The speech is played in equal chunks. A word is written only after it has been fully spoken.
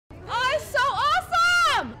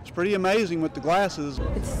pretty amazing with the glasses.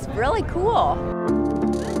 It's really cool.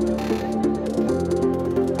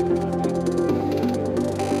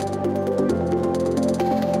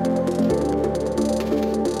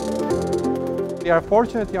 We are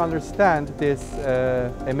fortunate to understand this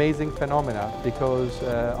amazing phenomena because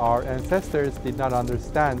our ancestors did not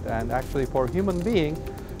understand, and actually for human beings,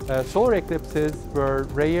 solar eclipses were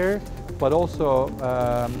rare but also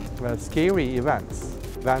scary events.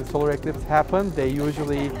 When solar eclipse happened, they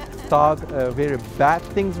usually thought very bad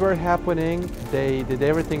things were happening. They did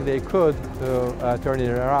everything they could to turn it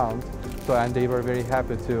around, and they were very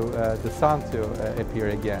happy to the sun to appear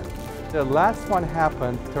again. The last one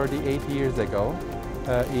happened 38 years ago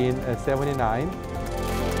in '79.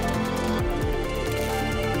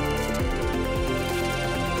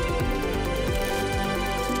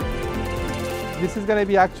 This is going to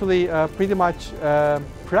be actually pretty much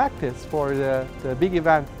practice for the big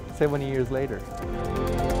event 7 years later.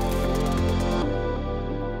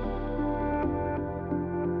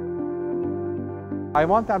 I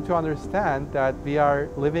want them to understand that we are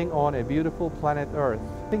living on a beautiful planet Earth.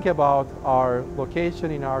 Think about our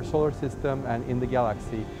location in our solar system and in the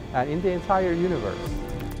galaxy and in the entire universe.